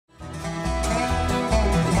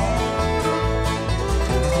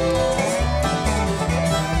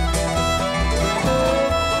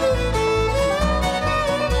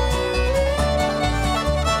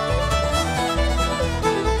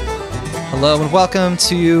Hello and welcome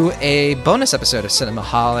to a bonus episode of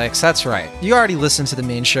Cinemaholics. That's right. You already listened to the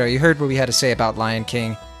main show. You heard what we had to say about Lion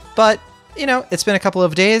King. But, you know, it's been a couple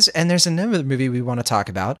of days and there's another movie we want to talk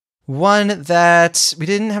about. One that we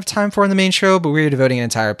didn't have time for in the main show, but we're devoting an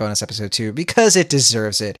entire bonus episode to because it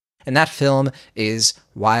deserves it. And that film is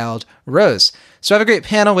Wild Rose. So I have a great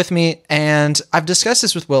panel with me, and I've discussed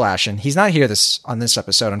this with Will Ashton. He's not here on this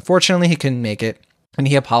episode. Unfortunately, he couldn't make it, and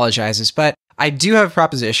he apologizes. But I do have a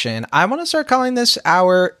proposition. I want to start calling this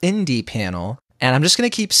our indie panel, and I'm just going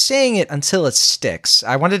to keep saying it until it sticks.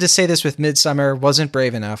 I wanted to say this with Midsommar, wasn't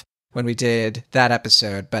brave enough when we did that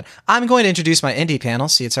episode, but I'm going to introduce my indie panel.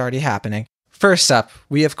 See, it's already happening. First up,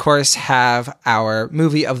 we of course have our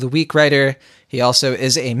Movie of the Week writer. He also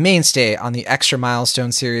is a mainstay on the Extra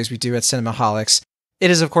Milestone series we do at Cinemaholics.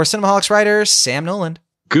 It is, of course, Cinemaholics writer Sam Noland.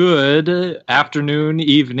 Good afternoon,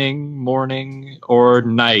 evening, morning, or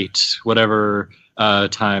night, whatever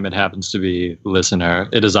time it happens to be, listener.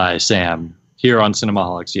 It is I, Sam, here on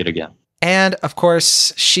Cinemaholics yet again. And, of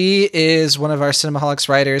course, she is one of our Cinemaholics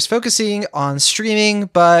writers focusing on streaming,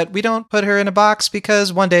 but we don't put her in a box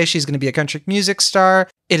because one day she's going to be a country music star.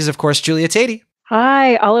 It is, of course, Julia Tatey.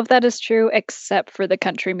 Hi, all of that is true except for the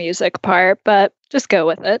country music part, but just go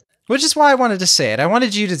with it. Which is why I wanted to say it. I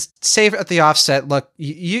wanted you to say at the offset, look,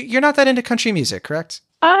 you're not that into country music, correct?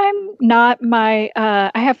 I'm not.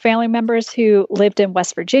 I have family members who lived in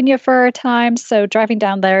West Virginia for a time, so driving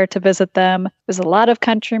down there to visit them was a lot of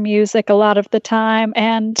country music a lot of the time,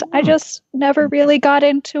 and I just never really got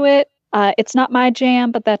into it. It's not my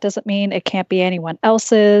jam, but that doesn't mean it can't be anyone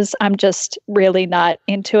else's. I'm just really not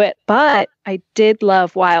into it, but I did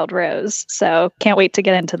love Wild Rose, so can't wait to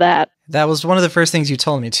get into that. That was one of the first things you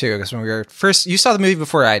told me too, because when we were first, you saw the movie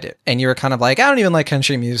before I did, and you were kind of like, I don't even like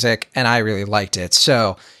country music, and I really liked it.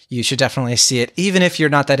 So you should definitely see it, even if you're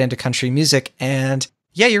not that into country music. And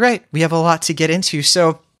yeah, you're right. We have a lot to get into.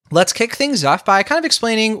 So let's kick things off by kind of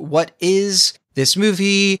explaining what is this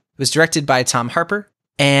movie. It was directed by Tom Harper.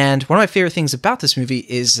 And one of my favorite things about this movie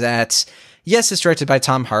is that, yes, it's directed by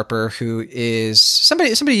Tom Harper, who is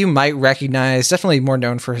somebody you might recognize, definitely more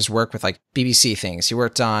known for his work with like BBC things. He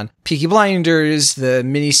worked on Peaky Blinders, the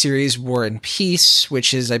miniseries War and Peace,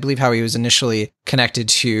 which is, I believe, how he was initially connected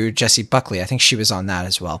to Jessie Buckley. I think she was on that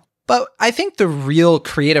as well. But I think the real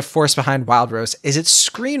creative force behind Wild Rose is its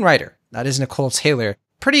screenwriter. That is Nicole Taylor.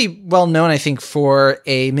 Pretty well known, I think, for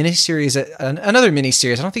a miniseries, another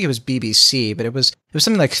miniseries. I don't think it was BBC, but it was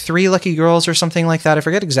something like Three Lucky Girls or something like that. I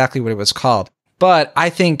forget exactly what it was called. But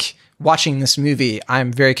I think watching this movie,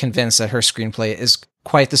 I'm very convinced that her screenplay is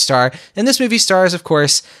quite the star. And this movie stars, of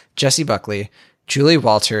course, Jessie Buckley, Julie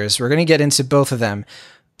Walters. We're going to get into both of them.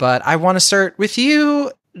 But I want to start with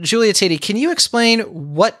you, Julia Tatey. Can you explain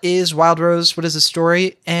what is Wild Rose? What is the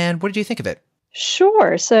story? And what did you think of it?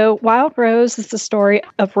 Sure. So Wild Rose is the story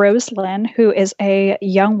of Rose Lynn, who is a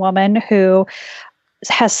young woman who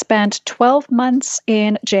has spent 12 months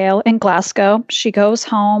in jail in Glasgow. She goes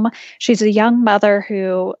home. She's a young mother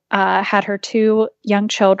who had her two young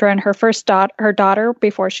children, her daughter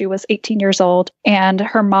before she was 18 years old. And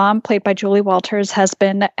her mom, played by Julie Walters, has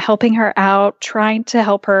been helping her out, trying to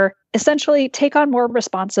help her essentially take on more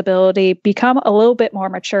responsibility, become a little bit more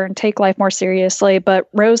mature, and take life more seriously. But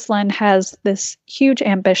Rose Lynn has this huge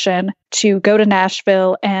ambition to go to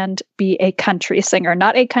Nashville and be a country singer,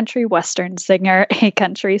 not a country western singer, a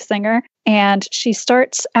country singer. And she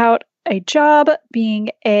starts out a job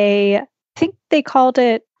being I think they called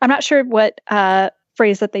it, I'm not sure what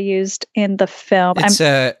phrase that they used in the film. It's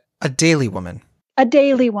a daily woman. A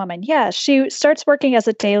daily woman, yes. She starts working as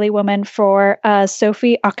a daily woman for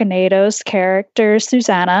Sophie Okonedo's character,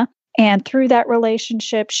 Susanna. And through that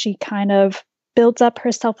relationship, she kind of builds up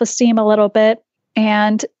her self-esteem a little bit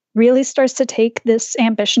and really starts to take this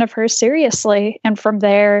ambition of hers seriously. And from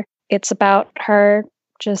there, it's about her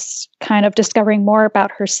just kind of discovering more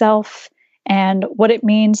about herself and what it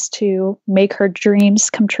means to make her dreams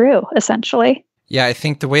come true, essentially. Yeah, I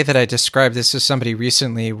think the way that I described this to somebody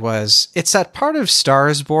recently was, it's that part of Star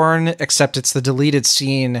is Born, except it's the deleted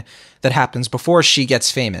scene that happens before she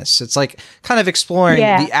gets famous. It's like kind of exploring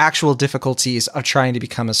the actual difficulties of trying to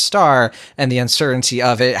become a star and the uncertainty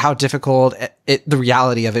of it, how difficult the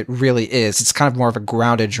reality of it really is. It's kind of more of a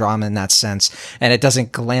grounded drama in that sense, and it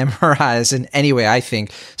doesn't glamorize in any way, I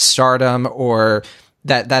think, stardom or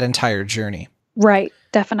that entire journey. Right,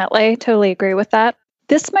 definitely. Totally agree with that.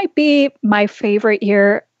 This might be my favorite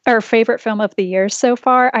film of the year so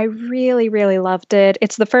far. I really, really loved it.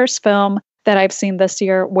 It's the first film that I've seen this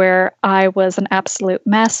year where I was an absolute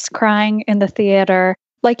mess crying in the theater.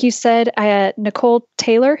 Like you said, Nicole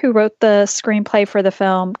Taylor, who wrote the screenplay for the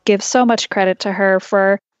film, gives so much credit to her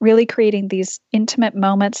for really creating these intimate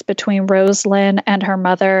moments between Rosalind and her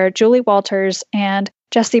mother. Julie Walters and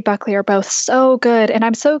Jessie Buckley are both so good. And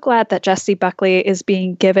I'm so glad that Jessie Buckley is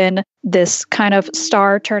being given this kind of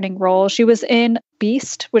star-turning role. She was in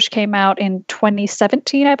Beast, which came out in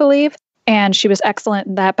 2017, I believe. And she was excellent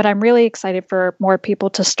in that. But I'm really excited for more people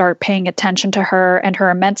to start paying attention to her and her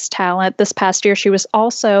immense talent. This past year, she was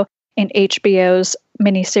also in HBO's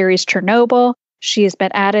miniseries Chernobyl. She has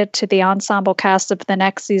been added to the ensemble cast of the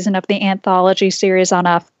next season of the anthology series on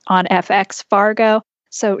FX, Fargo.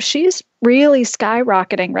 So she's really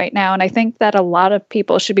skyrocketing right now. And I think that a lot of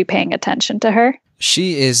people should be paying attention to her.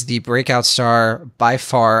 She is the breakout star by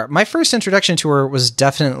far. My first introduction to her was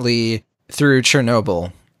definitely through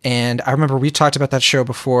Chernobyl. And I remember we talked about that show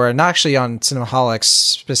before, not actually on Cinemaholics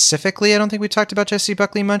specifically. I don't think we talked about Jessie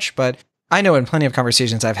Buckley much, but I know in plenty of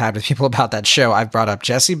conversations I've had with people about that show, I've brought up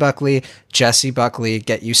Jessie Buckley,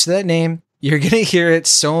 get used to that name. You're going to hear it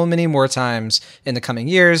so many more times in the coming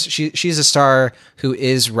years. She's a star who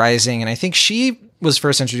is rising. And I think she was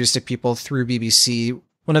first introduced to people through BBC,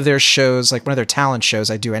 one of their shows, like one of their talent shows,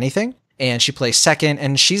 I Do Anything. And she plays second.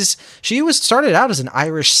 And she was started out as an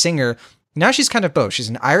Irish singer. Now she's kind of both. She's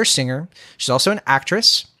an Irish singer. She's also an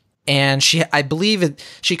actress. And I believe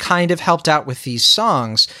she kind of helped out with these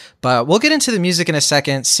songs. But we'll get into the music in a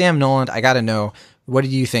second. Sam Noland, I got to know, what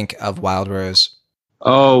did you think of Wild Rose?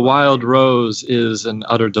 Oh, Wild Rose is an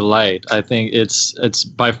utter delight. I think it's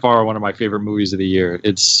by far one of my favorite movies of the year.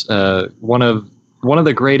 It's one of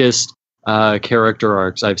the greatest character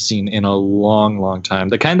arcs I've seen in a long, long time.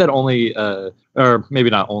 The kind that only, or maybe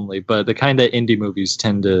not only, but the kind that indie movies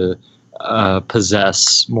tend to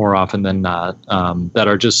possess more often than not, that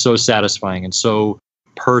are just so satisfying and so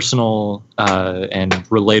personal and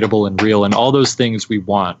relatable and real, and all those things we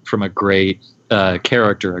want from a great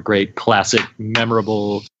character, a great classic,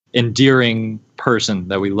 memorable, endearing person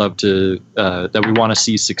that we love to, that we want to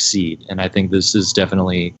see succeed. And I think this is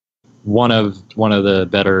definitely one of the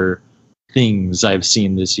better things I've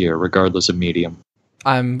seen this year, regardless of medium.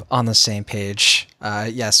 I'm on the same page.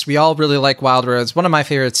 Yes, we all really like Wild Rose. One of my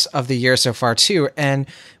favorites of the year so far, too. And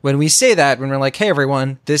when we say that, when we're like, hey,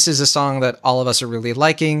 everyone, this is a song that all of us are really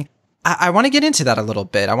liking, I want to get into that a little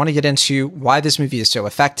bit. I want to get into why this movie is so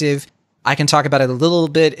effective. I can talk about it a little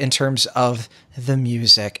bit in terms of the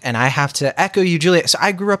music. And I have to echo you, Julia. So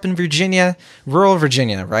I grew up in Virginia, rural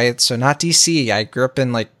Virginia, right? So not DC. I grew up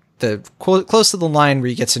in like the close to the line where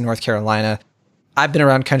you get to North Carolina. I've been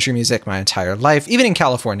around country music my entire life. Even in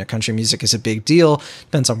California, country music is a big deal.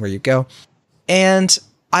 Depends on where you go. And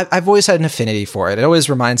I've always had an affinity for it. It always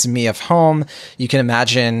reminds me of home. You can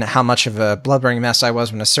imagine how much of a blubbering mess I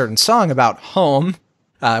was when a certain song about home,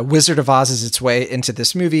 Wizard of Oz, is its way into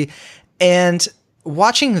this movie. And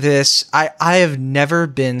watching this, I have never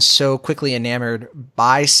been so quickly enamored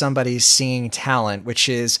by somebody's singing talent, which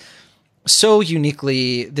is so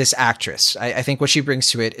uniquely this actress. I think what she brings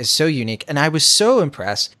to it is so unique. And I was so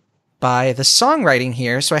impressed by the songwriting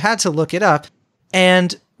here. So I had to look it up.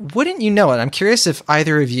 And wouldn't you know it? I'm curious if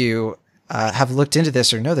either of you have looked into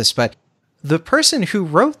this or know this, but the person who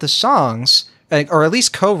wrote the songs, or at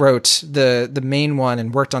least co-wrote the main one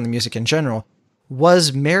and worked on the music in general,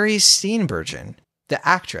 was Mary Steenburgen, the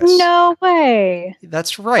actress. No way.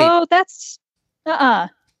 That's right. Oh, that's...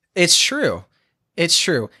 It's true. It's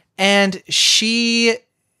true. And she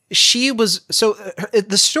was, so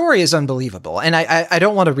the story is unbelievable. And I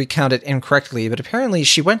don't want to recount it incorrectly, but apparently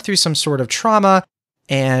she went through some sort of trauma,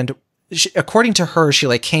 and according to her, she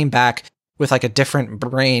like came back with like a different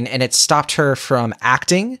brain, and it stopped her from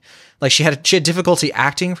acting. Like she had difficulty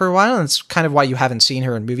acting for a while, and it's kind of why you haven't seen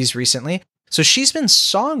her in movies recently. So she's been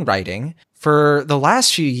songwriting for the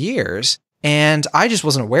last few years, and I just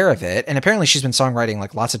wasn't aware of it. And apparently she's been songwriting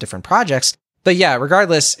like lots of different projects. But yeah,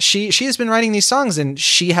 regardless, she has been writing these songs, and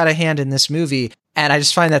she had a hand in this movie. And I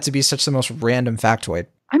just find that to be such the most random factoid.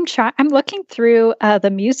 I'm looking through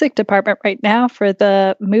the music department right now for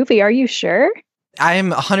the movie. Are you sure?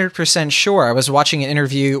 I'm 100% sure. I was watching an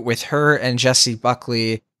interview with her and Jessie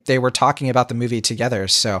Buckley. They were talking about the movie together.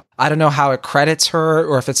 So I don't know how it credits her,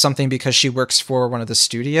 or if it's something because she works for one of the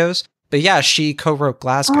studios. But yeah, she co-wrote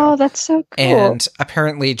Glasgow. Oh, that's so cool. And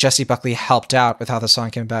apparently Jessie Buckley helped out with how the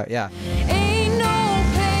song came about. Yeah.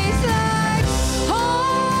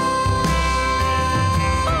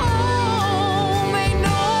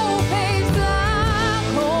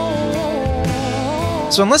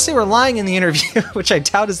 So unless they were lying in the interview, which I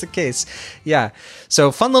doubt is the case, yeah.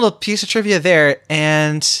 So fun little piece of trivia there.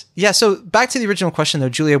 And yeah, so back to the original question though,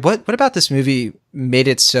 Julia, what about this movie made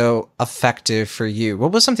it so effective for you?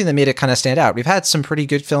 What was something that made it kind of stand out? We've had some pretty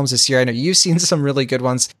good films this year. I know you've seen some really good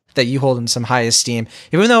ones that you hold in some high esteem,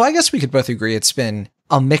 even though I guess we could both agree it's been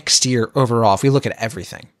a mixed year overall if we look at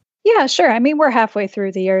everything. Yeah, sure. I mean, we're halfway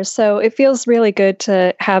through the year, so it feels really good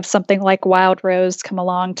to have something like Wild Rose come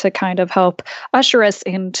along to kind of help usher us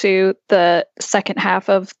into the second half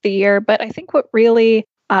of the year. But I think what really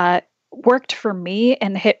worked for me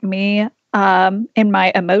and hit me in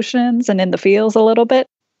my emotions and in the feels a little bit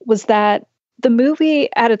was that the movie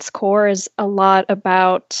at its core is a lot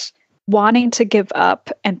about wanting to give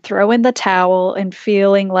up and throw in the towel and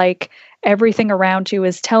feeling like everything around you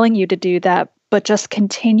is telling you to do that, but just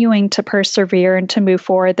continuing to persevere and to move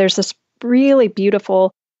forward. There's this really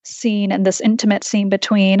beautiful scene and this intimate scene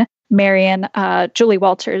between Marion, Julie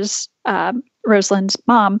Walters, Rosalind's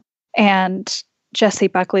mom, and Jessie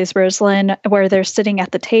Buckley's Rosalind, where they're sitting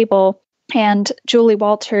at the table. And Julie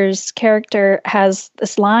Walters' character has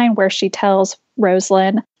this line where she tells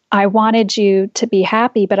Rosalind, I wanted you to be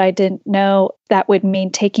happy, but I didn't know that would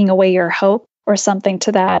mean taking away your hope or something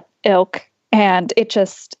to that ilk. And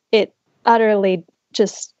it utterly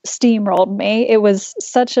just steamrolled me. It was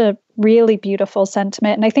such a really beautiful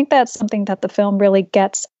sentiment. And I think that's something that the film really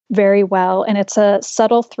gets very well. And it's a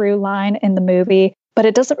subtle through line in the movie, but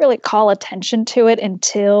it doesn't really call attention to it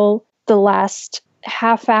until the last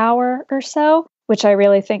half hour or so, which I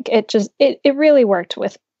really think it really worked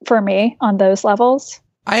for me on those levels.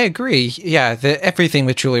 I agree. Yeah, everything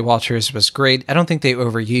with Julie Walters was great. I don't think they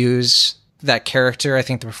overuse that character. I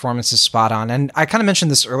think the performance is spot on. And I kind of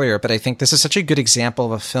mentioned this earlier, but I think this is such a good example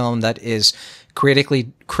of a film that is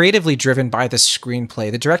creatively driven by the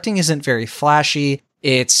screenplay. The directing isn't very flashy.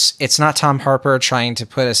 It's not Tom Harper trying to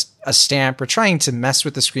put a stamp or trying to mess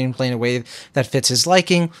with the screenplay in a way that fits his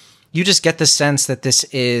liking. You just get the sense that this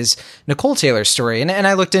is Nicole Taylor's story. And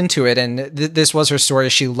I looked into it, and this was her story.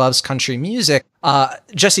 She loves country music.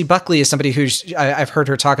 Jessie Buckley is somebody I've heard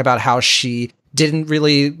her talk about how she didn't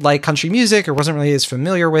really like country music or wasn't really as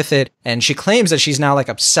familiar with it. And she claims that she's now like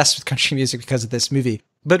obsessed with country music because of this movie.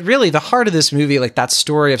 But really the heart of this movie, like that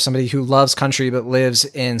story of somebody who loves country but lives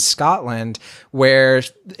in Scotland, where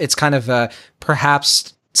it's kind of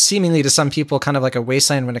perhaps seemingly to some people kind of like a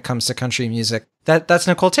wasteland when it comes to country music. That's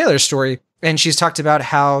Nicole Taylor's story. And she's talked about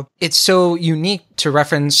how it's so unique to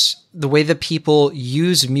reference the way that people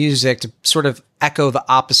use music to sort of echo the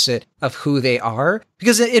opposite of who they are.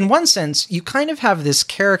 Because in one sense, you kind of have this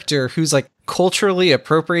character who's like culturally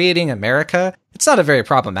appropriating America. It's not a very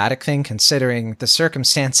problematic thing considering the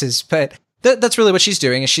circumstances, but that's really what she's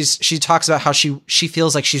doing. Is she talks about how she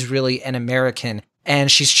feels like she's really an American, and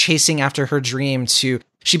she's chasing after her dream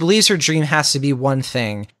she believes her dream has to be one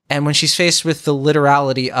thing. And when she's faced with the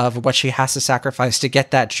literality of what she has to sacrifice to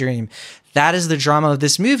get that dream, that is the drama of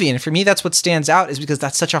this movie. And for me, that's what stands out, is because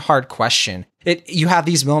that's such a hard question. You have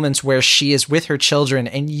these moments where she is with her children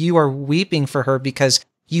and you are weeping for her because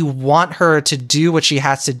you want her to do what she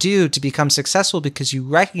has to do to become successful, because you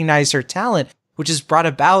recognize her talent, which is brought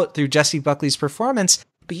about through Jessie Buckley's performance.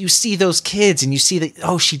 But you see those kids and you see that,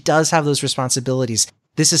 oh, she does have those responsibilities.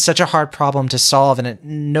 This is such a hard problem to solve. And at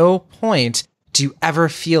no point do you ever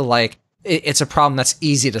feel like it's a problem that's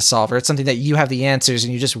easy to solve, or it's something that you have the answers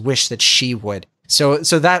and you just wish that she would. So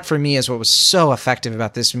that for me is what was so effective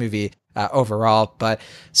about this movie overall. But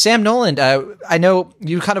Sam Noland, I know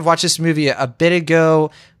you kind of watched this movie a bit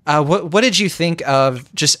ago. What did you think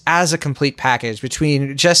of just as a complete package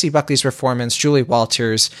between Jessie Buckley's performance, Julie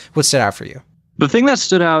Walters? What stood out for you? The thing that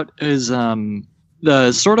stood out is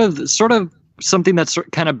the sort of something that's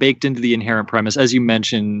kind of baked into the inherent premise. As you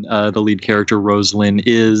mentioned, the lead character, Rosalind,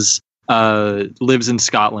 lives in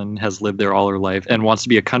Scotland, has lived there all her life, and wants to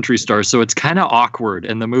be a country star. So it's kind of awkward.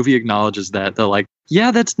 And the movie acknowledges that. They're like,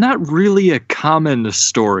 yeah, that's not really a common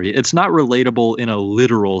story. It's not relatable in a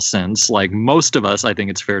literal sense. Like most of us, I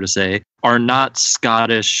think it's fair to say, are not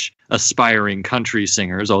Scottish aspiring country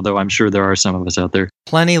singers, although I'm sure there are some of us out there.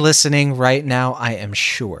 Plenty listening right now, I am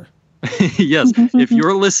sure. Yes, if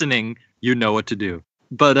you're listening, you know what to do.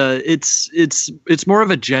 But it's more of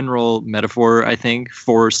a general metaphor, I think,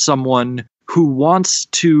 for someone who wants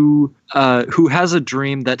to, who has a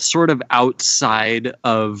dream that's sort of outside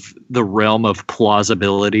of the realm of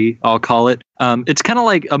plausibility, I'll call it. It's kind of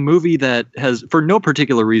like a movie that has, for no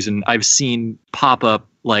particular reason, I've seen pop up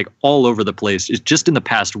like all over the place. It's just in the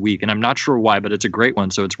past week, and I'm not sure why, but it's a great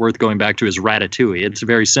one, so it's worth going back to, is Ratatouille. It's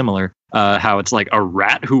very similar. how it's like a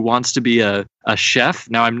rat who wants to be a chef.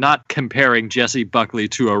 Now, I'm not comparing Jessie Buckley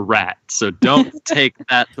to a rat, so don't take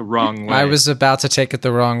that the wrong way. I was about to take it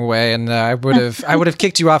the wrong way, and I would have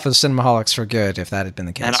kicked you off of Cinemaholics for good if that had been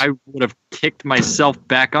the case. And I would have kicked myself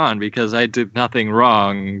back on because I did nothing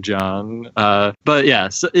wrong, John. But yeah,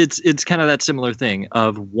 so it's kind of that similar thing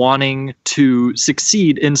of wanting to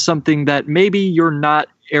succeed in something that maybe you're not,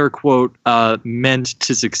 air quote, meant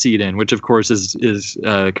to succeed in, which of course is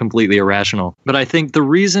completely irrational. But I think the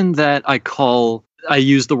reason that I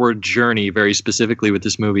use the word journey very specifically with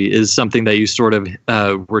this movie is something that you sort of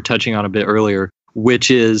were touching on a bit earlier, which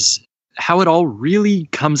is how it all really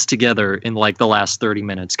comes together in like the last 30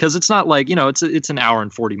 minutes. Because it's not like, it's an hour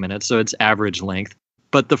and 40 minutes, so it's average length.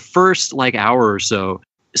 But the first like hour or so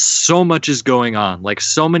much is going on. Like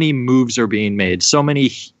so many moves are being made. So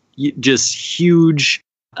many just huge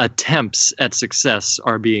attempts at success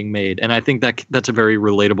are being made. And I think that that's a very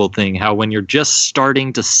relatable thing, how when you're just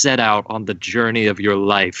starting to set out on the journey of your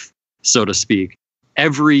life, so to speak,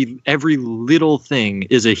 every little thing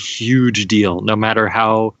is a huge deal, no matter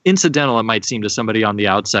how incidental it might seem to somebody on the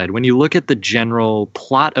outside. When you look at the general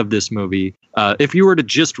plot of this movie, if you were to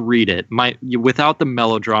just read it, without the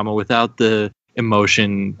melodrama, without the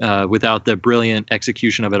emotion, without the brilliant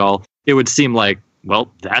execution of it all, it would seem like, well,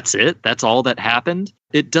 that's it. That's all that happened.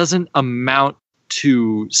 It doesn't amount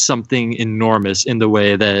to something enormous in the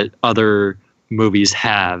way that other movies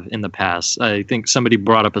have in the past. I think somebody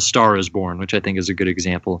brought up A Star Is Born, which I think is a good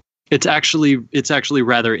example. It's actually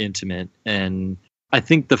rather intimate, and I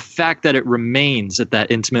think the fact that it remains at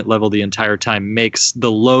that intimate level the entire time makes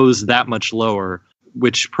the lows that much lower,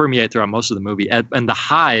 which permeate throughout most of the movie, and the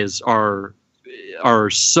highs are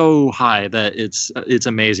so high that it's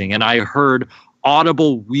amazing. And I heard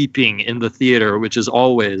audible weeping in the theater, which is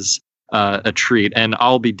always a treat, and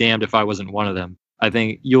I'll be damned if I wasn't one of them. I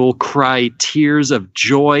think you'll cry tears of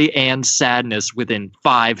joy and sadness within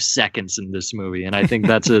 5 seconds in this movie, and I think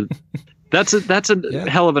that's a Yeah.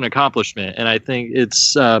 hell of an accomplishment. And I think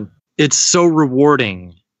it's so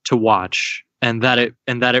rewarding to watch, and that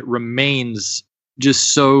it remains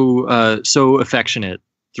just so affectionate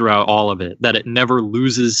throughout all of it, that it never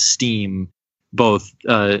loses steam, both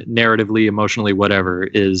narratively, emotionally, whatever,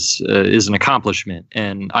 is an accomplishment.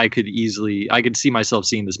 And I could see myself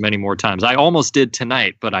seeing this many more times. I almost did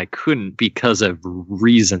tonight, but I couldn't because of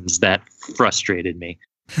reasons that frustrated me.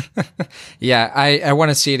 Yeah, I want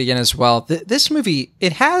to see it again as well. This movie,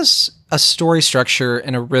 it has a story structure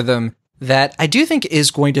and a rhythm that I do think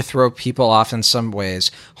is going to throw people off in some ways,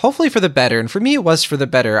 hopefully for the better. And for me, it was for the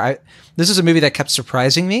better. This is a movie that kept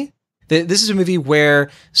surprising me. This is a movie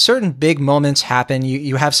where certain big moments happen.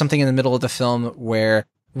 You have something in the middle of the film where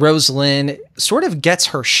Rose Lynn sort of gets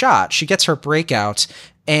her shot. She gets her breakout,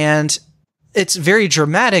 and it's very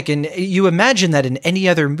dramatic. And you imagine that in any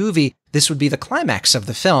other movie, this would be the climax of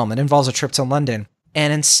the film. It involves a trip to London.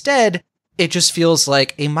 And instead, it just feels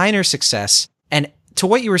like a minor success. And to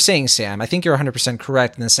what you were saying, Sam, I think you're 100%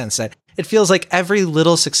 correct in the sense that it feels like every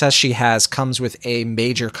little success she has comes with a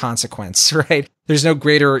major consequence, right? There's no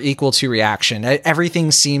greater or equal to reaction.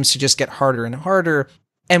 Everything seems to just get harder and harder.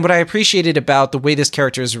 And what I appreciated about the way this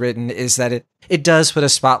character is written is that it does put a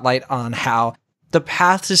spotlight on how the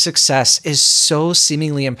path to success is so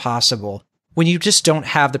seemingly impossible when you just don't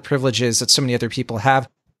have the privileges that so many other people have.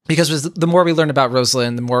 Because the more we learn about Rose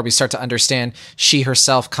Lynn, the more we start to understand she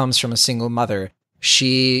herself comes from a single mother.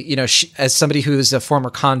 She, as somebody who's a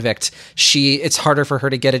former convict, it's harder for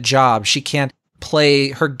her to get a job. She can't play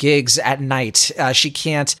her gigs at night. She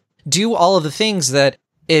can't do all of the things that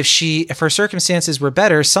if her circumstances were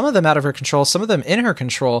better, some of them out of her control, some of them in her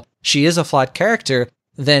control, she is a flawed character,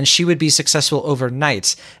 then she would be successful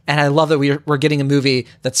overnight. And I love that we're getting a movie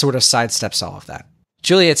that sort of sidesteps all of that.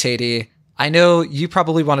 Julia Tatey, I know you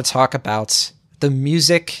probably want to talk about the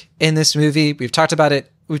music in this movie. We've talked about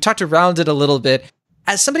it. We've talked around it a little bit.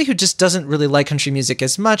 As somebody who just doesn't really like country music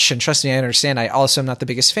as much, and trust me, I understand, I also am not the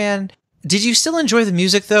biggest fan. Did you still enjoy the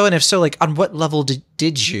music though? And if so, like on what level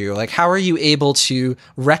did you? Like how are you able to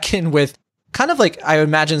reckon with kind of like, I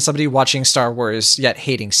imagine somebody watching Star Wars yet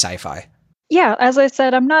hating sci-fi? Yeah, as I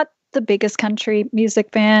said, I'm not the biggest country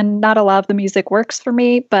music fan. Not a lot of the music works for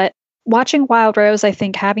me, but watching Wild Rose, I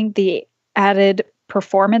think having the added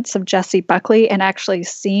performance of Jessie Buckley and actually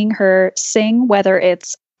seeing her sing, whether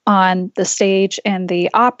it's on the stage in the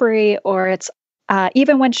Opry or it's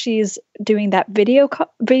even when she's doing that video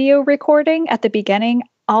recording at the beginning,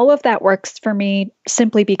 all of that works for me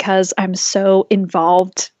simply because I'm so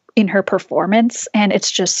involved in her performance. And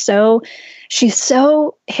it's just she's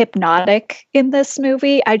so hypnotic in this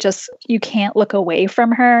movie. You can't look away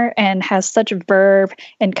from her, and has such verve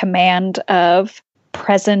and command of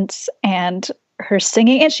presence and her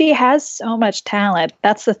singing. And she has so much talent.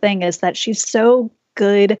 That's the thing, is that she's so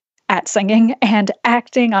good at singing and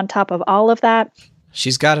acting on top of all of that.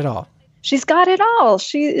 She's got it all. She's got it all.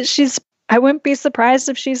 She's I wouldn't be surprised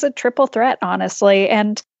if she's a triple threat, honestly.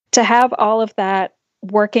 And to have all of that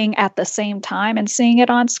working at the same time and seeing it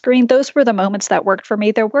on screen, those were the moments that worked for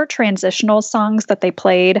me. There were transitional songs that they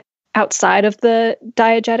played outside of the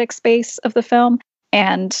diegetic space of the film.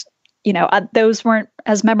 And, those weren't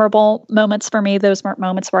as memorable moments for me. Those weren't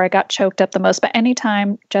moments where I got choked up the most. But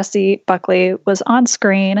anytime Jessie Buckley was on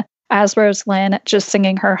screen as Rose Lynn, just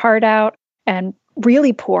singing her heart out and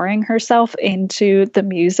really pouring herself into the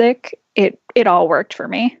music, it all worked for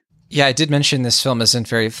me. Yeah, I did mention this film isn't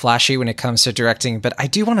very flashy when it comes to directing, but I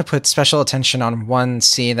do want to put special attention on one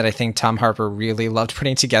scene that I think Tom Harper really loved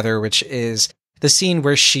putting together, which is the scene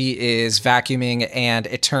where she is vacuuming and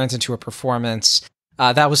it turns into a performance.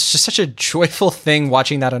 That was just such a joyful thing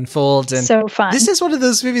watching that unfold. And so fun. This is one of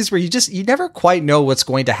those movies where you never quite know what's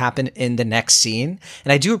going to happen in the next scene.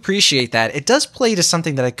 And I do appreciate that. It does play to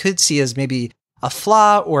something that I could see as maybe a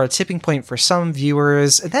flaw or a tipping point for some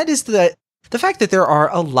viewers. And that is the fact that there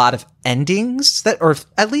are a lot of endings or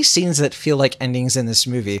at least scenes that feel like endings in this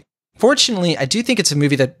movie. Fortunately, I do think it's a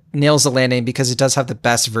movie that nails the landing because it does have the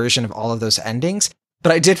best version of all of those endings.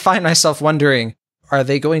 But I did find myself wondering, are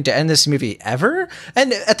they going to end this movie ever?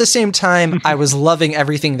 And at the same time, I was loving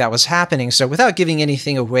everything that was happening. So without giving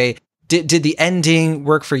anything away, did the ending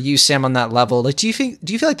work for you, Sam, on that level? Like, do you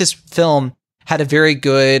feel like this film had a very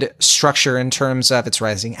good structure in terms of its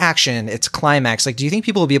rising action, its climax? Like, do you think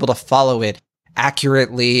people will be able to follow it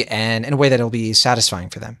accurately and in a way that will be satisfying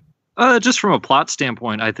for them? Just from a plot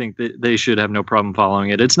standpoint, I think that they should have no problem following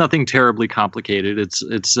it. It's nothing terribly complicated.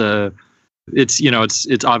 It's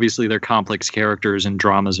obviously they're complex characters and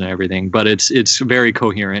dramas and everything, but it's very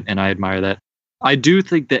coherent, and I admire that. I do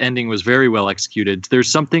think the ending was very well executed.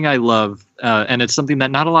 There's something I love, and it's something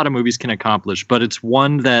that not a lot of movies can accomplish, but it's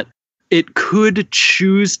one that it could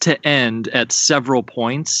choose to end at several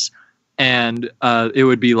points, and it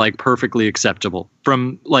would be like perfectly acceptable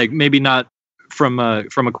from like maybe not from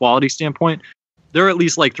a quality standpoint. There are at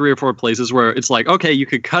least like 3 or 4 places where it's like, okay, you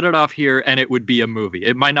could cut it off here and it would be a movie.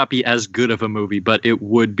 It might not be as good of a movie, but it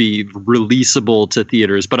would be releasable to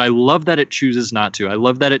theaters. But I love that it chooses not to. I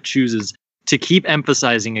love that it chooses to keep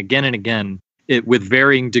emphasizing again and again it with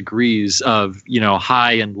varying degrees of,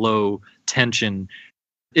 high and low tension.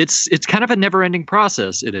 It's kind of a never-ending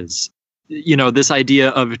process. It is, this idea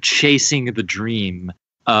of chasing the dream,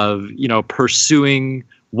 of, pursuing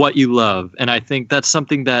what you love. And I think that's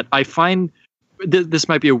something that I find, this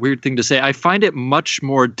might be a weird thing to say, I find it much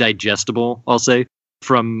more digestible, I'll say,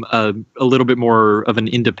 from a little bit more of an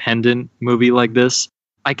independent movie like this.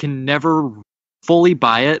 I can never fully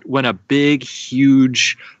buy it when a big,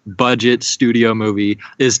 huge budget studio movie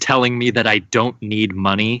is telling me that I don't need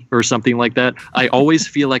money or something like that. I always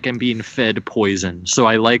feel like I'm being fed poison. So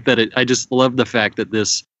I like that I just love the fact that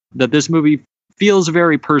this movie feels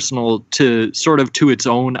very personal to its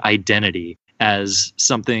own identity as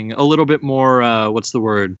something a little bit more,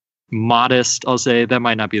 modest, I'll say. That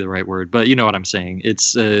might not be the right word, but you know what I'm saying.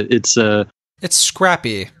 It's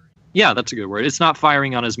scrappy. Yeah, that's a good word. It's not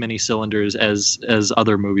firing on as many cylinders as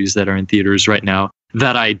other movies that are in theaters right now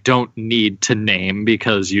that I don't need to name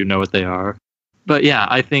because you know what they are. But yeah,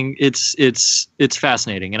 I think it's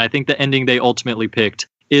fascinating, and I think the ending they ultimately picked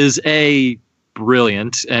is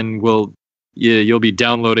brilliant, and you'll be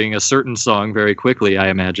downloading a certain song very quickly, I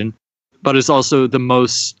imagine. But it's also the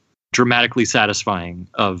most dramatically satisfying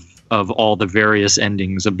of all the various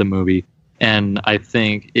endings of the movie. And I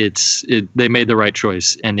think they made the right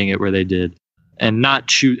choice ending it where they did, and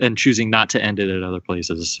choosing not to end it at other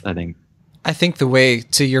places. I think the way,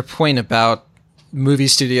 to your point about movie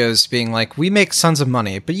studios being like, we make tons of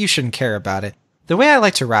money, but you shouldn't care about it. The way I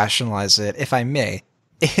like to rationalize it, if I may,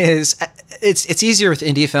 is it's easier with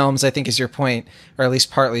indie films, I think, is your point, or at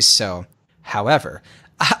least partly so. However,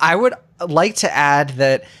 I would like to add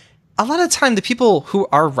that a lot of the time, the people who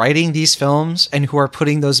are writing these films and who are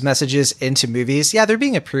putting those messages into movies, yeah, they're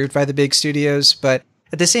being approved by the big studios. But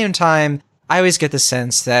at the same time, I always get the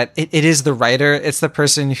sense that it is the writer. It's the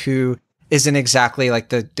person who isn't exactly like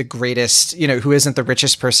the greatest, who isn't the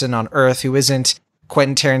richest person on earth, who isn't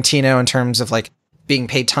Quentin Tarantino in terms of like being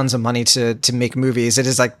paid tons of money to make movies. It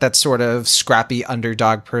is like that sort of scrappy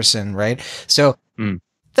underdog person, right? So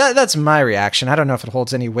that's my reaction. I don't know if it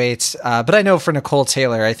holds any weight, but I know for Nicole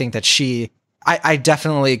Taylor, I think that she I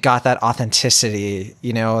definitely got that authenticity,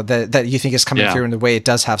 that you think is coming through in the way it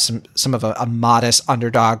does have some of a modest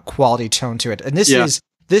underdog quality tone to it. And this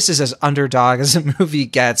is as underdog as a movie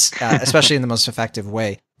gets, especially in the most effective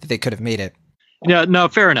way that they could have made it. Yeah, no,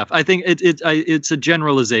 fair enough. I think it's a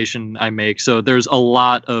generalization I make. So there's a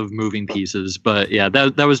lot of moving pieces, but yeah,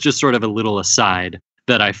 that was just sort of a little aside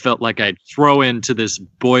that I felt like I'd throw into this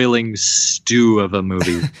boiling stew of a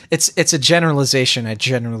movie. It's a generalization I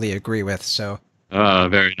generally agree with. So,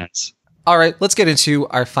 very nice. All right, let's get into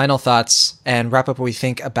our final thoughts and wrap up what we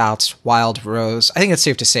think about Wild Rose. I think it's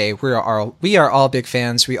safe to say we are all big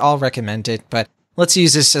fans. We all recommend it, but let's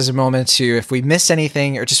use this as a moment to, if we miss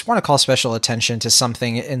anything or just want to call special attention to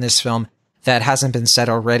something in this film that hasn't been said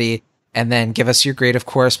already, and then give us your grade, of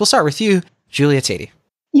course. We'll start with you, Julia Tatey.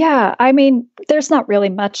 Yeah, I mean, there's not really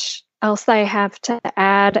much else I have to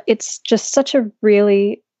add. It's just such a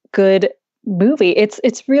really good movie.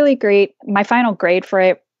 It's really great. My final grade for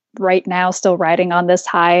it right now, still riding on this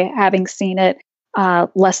high, having seen it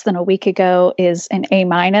less than a week ago, is an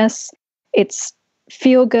A-. It's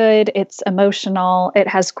feel good. It's emotional. It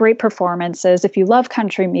has great performances. If you love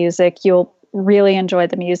country music, you'll really enjoy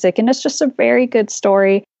the music. And it's just a very good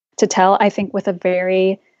story to tell, I think, with a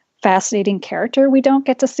very fascinating character we don't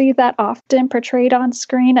get to see that often portrayed on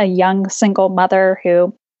screen. A young single mother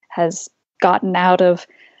who has gotten out of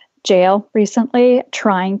jail recently,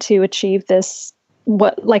 trying to achieve this,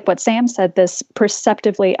 what Sam said, this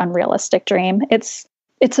perceptively unrealistic dream. It's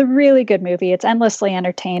a really good movie. It's endlessly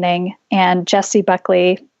entertaining. And Jessie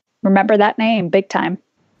Buckley, remember that name, big time.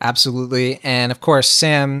 Absolutely. And of course,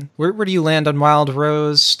 Sam, where do you land on Wild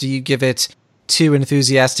Rose? Do you give it 2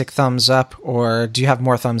 enthusiastic thumbs up, or do you have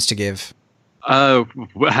more thumbs to give?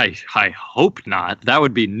 I hope not. That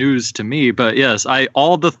would be news to me. But yes,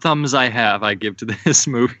 all the thumbs I have, I give to this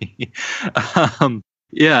movie.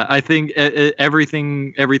 Yeah, I think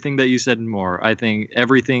everything that you said and more. I think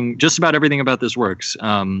just about everything about this works.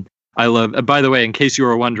 I love. By the way, in case you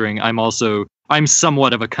were wondering, I'm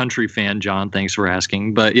somewhat of a country fan, John. Thanks for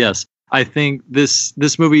asking. But yes, I think this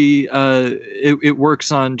movie it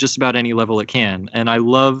works on just about any level it can, and I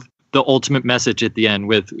love the ultimate message at the end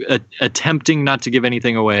with attempting not to give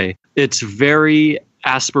anything away. It's very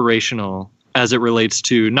aspirational as it relates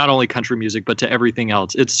to not only country music but to everything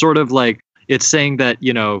else. It's sort of like it's saying that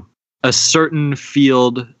a certain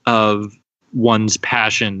field of one's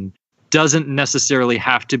passion doesn't necessarily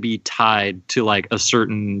have to be tied to like a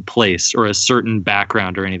certain place or a certain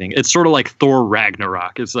background or anything. It's sort of like Thor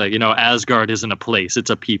Ragnarok. It's like, Asgard isn't a place, it's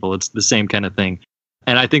a people. It's the same kind of thing.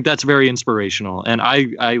 And I think that's very inspirational. And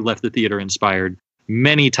I left the theater inspired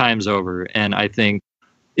many times over. And I think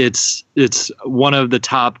it's one of the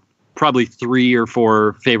top probably 3 or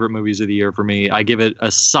 4 favorite movies of the year for me. I give it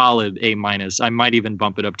a solid A-. I might even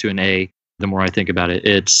bump it up to an A the more I think about it.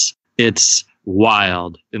 It's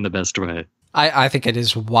wild in the best way. I think it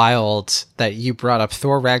is wild that you brought up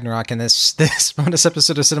Thor Ragnarok in this bonus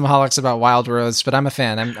episode of Cinemaholics about Wild Rose, but I'm a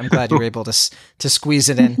fan. I'm glad you were able to squeeze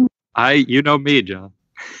it in. You know me, John.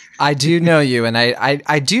 I do know you, and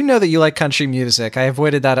I do know that you like country music. I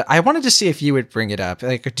avoided that. I wanted to see if you would bring it up.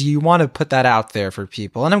 Like, do you want to put that out there for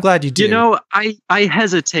people? And I'm glad you do. I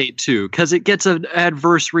hesitate too, because it gets an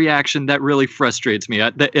adverse reaction that really frustrates me.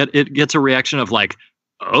 It gets a reaction of like,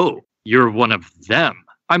 oh, you're one of them.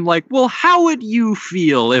 I'm like, well, how would you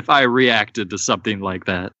feel if I reacted to something like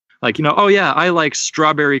that? Like, oh yeah, I like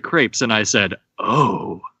strawberry crepes. And I said,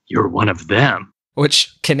 oh, you're one of them.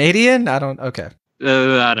 Which Canadian? Okay.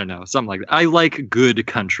 I don't know. Something like that. I like good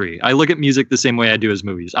country. I look at music the same way I do as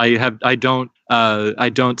movies. I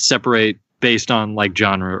don't separate based on like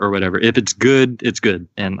genre or whatever. If it's good, it's good.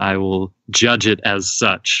 And I will judge it as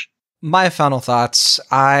such. My final thoughts.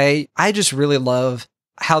 I just really love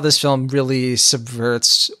how this film really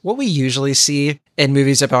subverts what we usually see in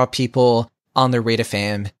movies about people on their way to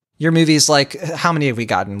fame. Your movies, like, how many have we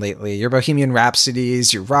gotten lately? Your Bohemian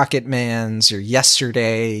Rhapsodies, your Rocketmans, your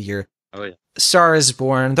Yesterday, your Star is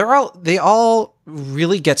Born. They all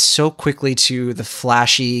really get so quickly to the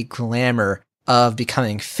flashy glamour of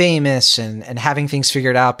becoming famous and having things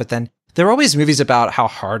figured out. But then there are always movies about how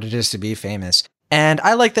hard it is to be famous. And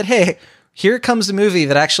I like that, hey, here comes the movie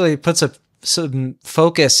that actually puts some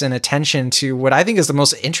focus and attention to what I think is the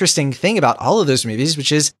most interesting thing about all of those movies,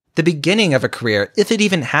 which is the beginning of a career, if it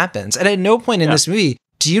even happens. And at no point in this movie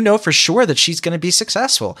do you know for sure that she's going to be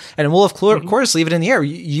successful. And we'll, of course, leave it in the air.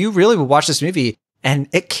 You really will watch this movie, and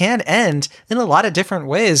it can end in a lot of different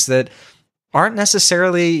ways that aren't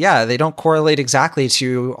necessarily, they don't correlate exactly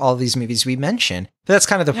to all these movies we mentioned. But that's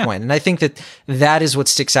kind of the point. And I think that is what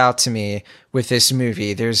sticks out to me with this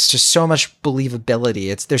movie. There's just so much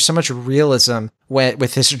believability. There's so much realism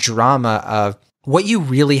with this drama of what you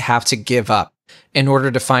really have to give up in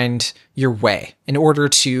order to find your way, in order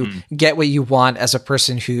to get what you want as a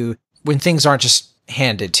person who, when things aren't just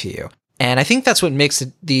handed to you. And I think that's what makes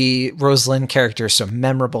the Rosalind character so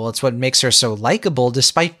memorable. It's what makes her so likable,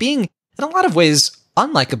 despite being, in a lot of ways,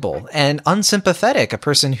 unlikable and unsympathetic, a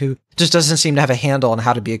person who just doesn't seem to have a handle on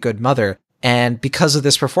how to be a good mother. And because of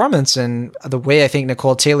this performance and the way I think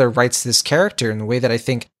Nicole Taylor writes this character and the way that I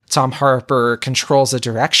think Tom Harper controls the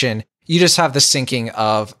direction, you just have the sinking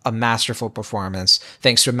of a masterful performance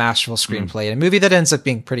thanks to a masterful screenplay and a movie that ends up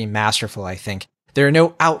being pretty masterful, I think. There are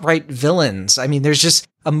no outright villains. I mean, there's just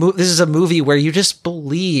this is a movie where you just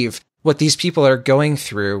believe what these people are going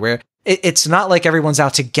through, where it's not like everyone's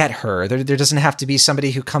out to get her. There doesn't have to be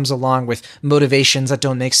somebody who comes along with motivations that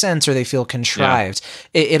don't make sense or they feel contrived.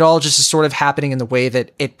 Yeah. It all just is sort of happening in the way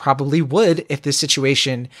that it probably would if this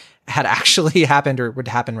situation had actually happened or would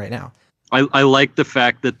happen right now. I like the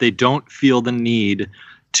fact that they don't feel the need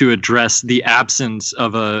to address the absence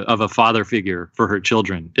of a father figure for her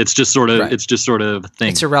children. It's just sort of it's just sort of a thing.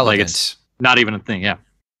 It's irrelevant. Like it's not even a thing. Yeah.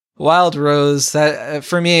 Wild Rose, that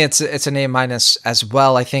for me, it's an A- as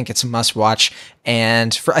well. I think it's a must watch,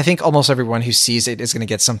 and I think almost everyone who sees it is going to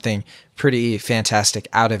get something pretty fantastic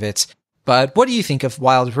out of it. But what do you think of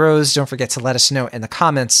Wild Rose? Don't forget to let us know in the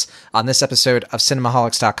comments on this episode of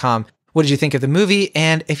Cinemaholics.com. What did you think of the movie?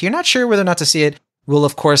 And if you're not sure whether or not to see it, we'll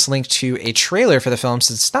of course link to a trailer for the film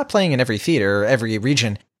since it's not playing in every theater or every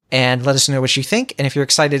region. And let us know what you think, and if you're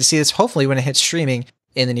excited to see this, hopefully when it hits streaming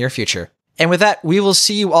in the near future. And with that, we will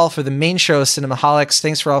see you all for the main show, Cinemaholics.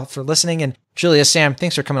 Thanks for listening. And Julia, Sam,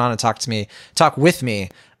 thanks for coming on and talk with me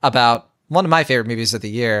about one of my favorite movies of the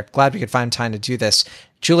year. Glad we could find time to do this.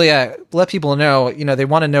 Julia, let people know, they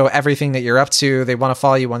want to know everything that you're up to. They want to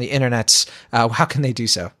follow you on the internet. How can they do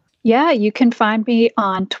so? Yeah, you can find me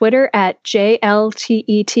on Twitter at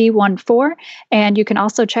JLTET14. And you can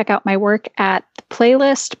also check out my work at The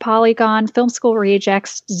Playlist, Polygon, Film School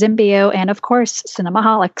Rejects, Zimbio, and of course,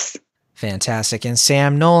 Cinemaholics. Fantastic. And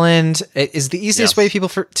Sam Noland is the easiest way people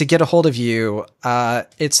to get a hold of you.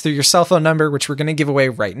 It's through your cell phone number, which we're going to give away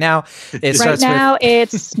right now.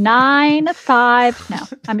 It's 95. No,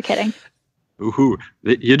 I'm kidding. Ooh,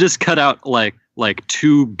 you just cut out like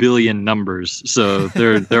 2 billion numbers, so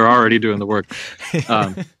they're already doing the work.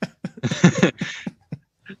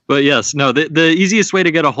 But yes, no, the easiest way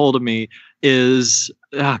to get a hold of me is,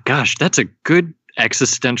 that's a good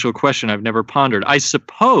existential question I've never pondered. I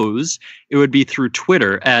suppose it would be through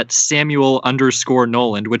Twitter at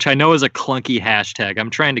Samuel_Noland, which I know is a clunky hashtag. I'm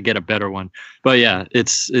trying to get a better one, but yeah,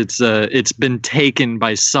 it's been taken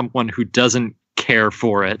by someone who doesn't care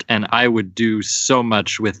for it, and I would do so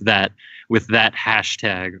much with that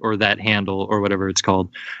hashtag or that handle or whatever it's called.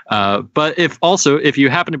 But if you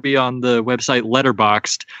happen to be on the website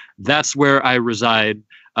Letterboxd, that's where I reside.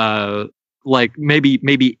 Like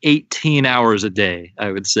maybe 18 hours a day,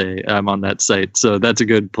 I would say I'm on that site. So that's a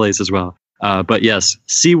good place as well. But yes,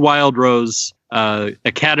 see Wild Rose.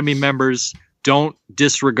 Academy members, don't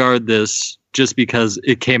disregard this just because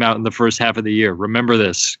it came out in the first half of the year. Remember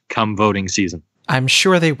this come voting season. I'm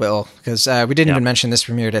sure they will, because we didn't even mention this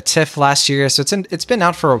premiered at TIFF last year, so it's been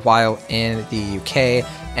out for a while in the UK,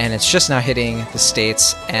 and it's just now hitting the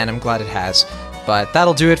States, and I'm glad it has. But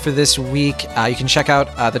that'll do it for this week. You can check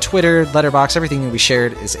out the Twitter, Letterboxd, everything that we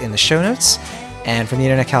shared is in the show notes. And from the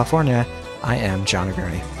Internet California, I am John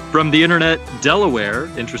O'Gurney. From the Internet Delaware,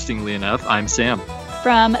 interestingly enough, I'm Sam.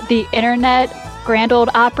 From the Internet Grand Ole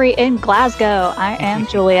Opry in Glasgow, I am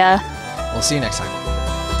Julia. We'll see you next time.